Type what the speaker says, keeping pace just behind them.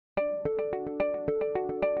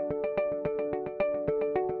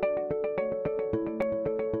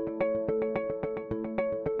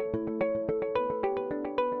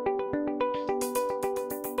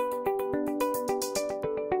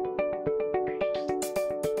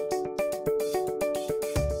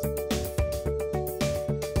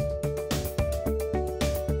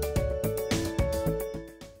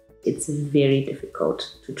It's very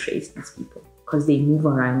difficult to trace these people because they move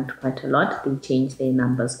around quite a lot. They change their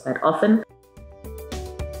numbers quite often.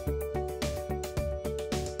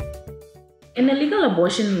 An illegal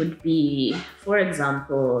abortion would be, for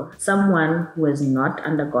example, someone who has not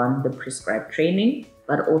undergone the prescribed training,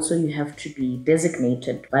 but also you have to be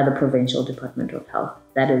designated by the Provincial Department of Health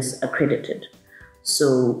that is accredited.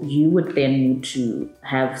 So you would then need to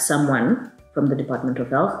have someone from the Department of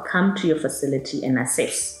Health come to your facility and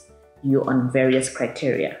assess you on various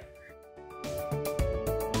criteria.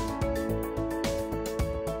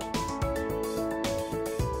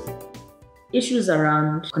 Issues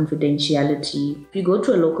around confidentiality. If you go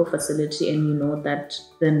to a local facility and you know that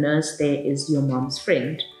the nurse there is your mom's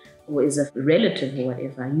friend or is a relative or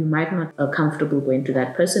whatever, you might not feel comfortable going to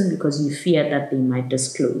that person because you fear that they might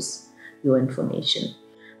disclose your information.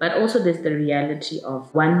 But also there's the reality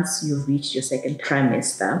of once you've reached your second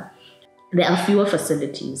trimester, there are fewer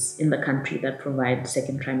facilities in the country that provide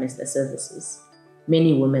second trimester services.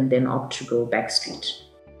 Many women then opt to go backstreet.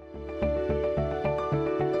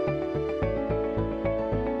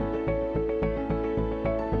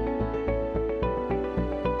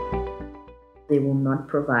 They will not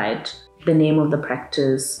provide the name of the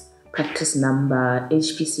practice, practice number,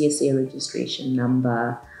 HPCSA registration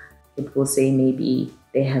number. It will say maybe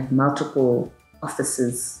they have multiple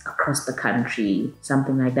offices across the country,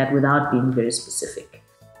 something like that, without being very specific.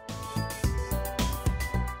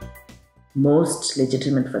 Most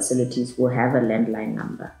legitimate facilities will have a landline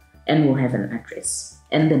number and will have an address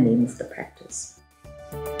and the name of the practice.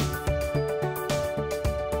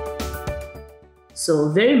 So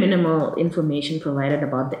very minimal information provided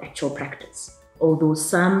about the actual practice, although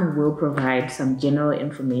some will provide some general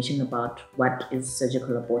information about what is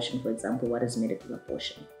surgical abortion, for example, what is medical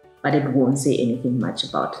abortion. But it won't say anything much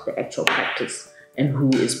about the actual practice and who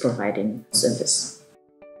is providing service.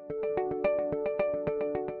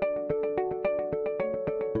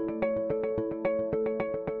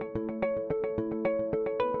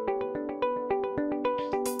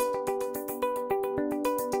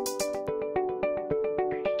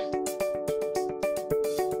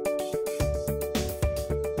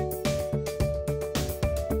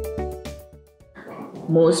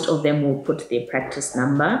 Most of them will put their practice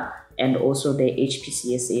number and also their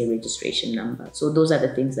HPCSA registration number. So those are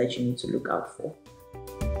the things that you need to look out for.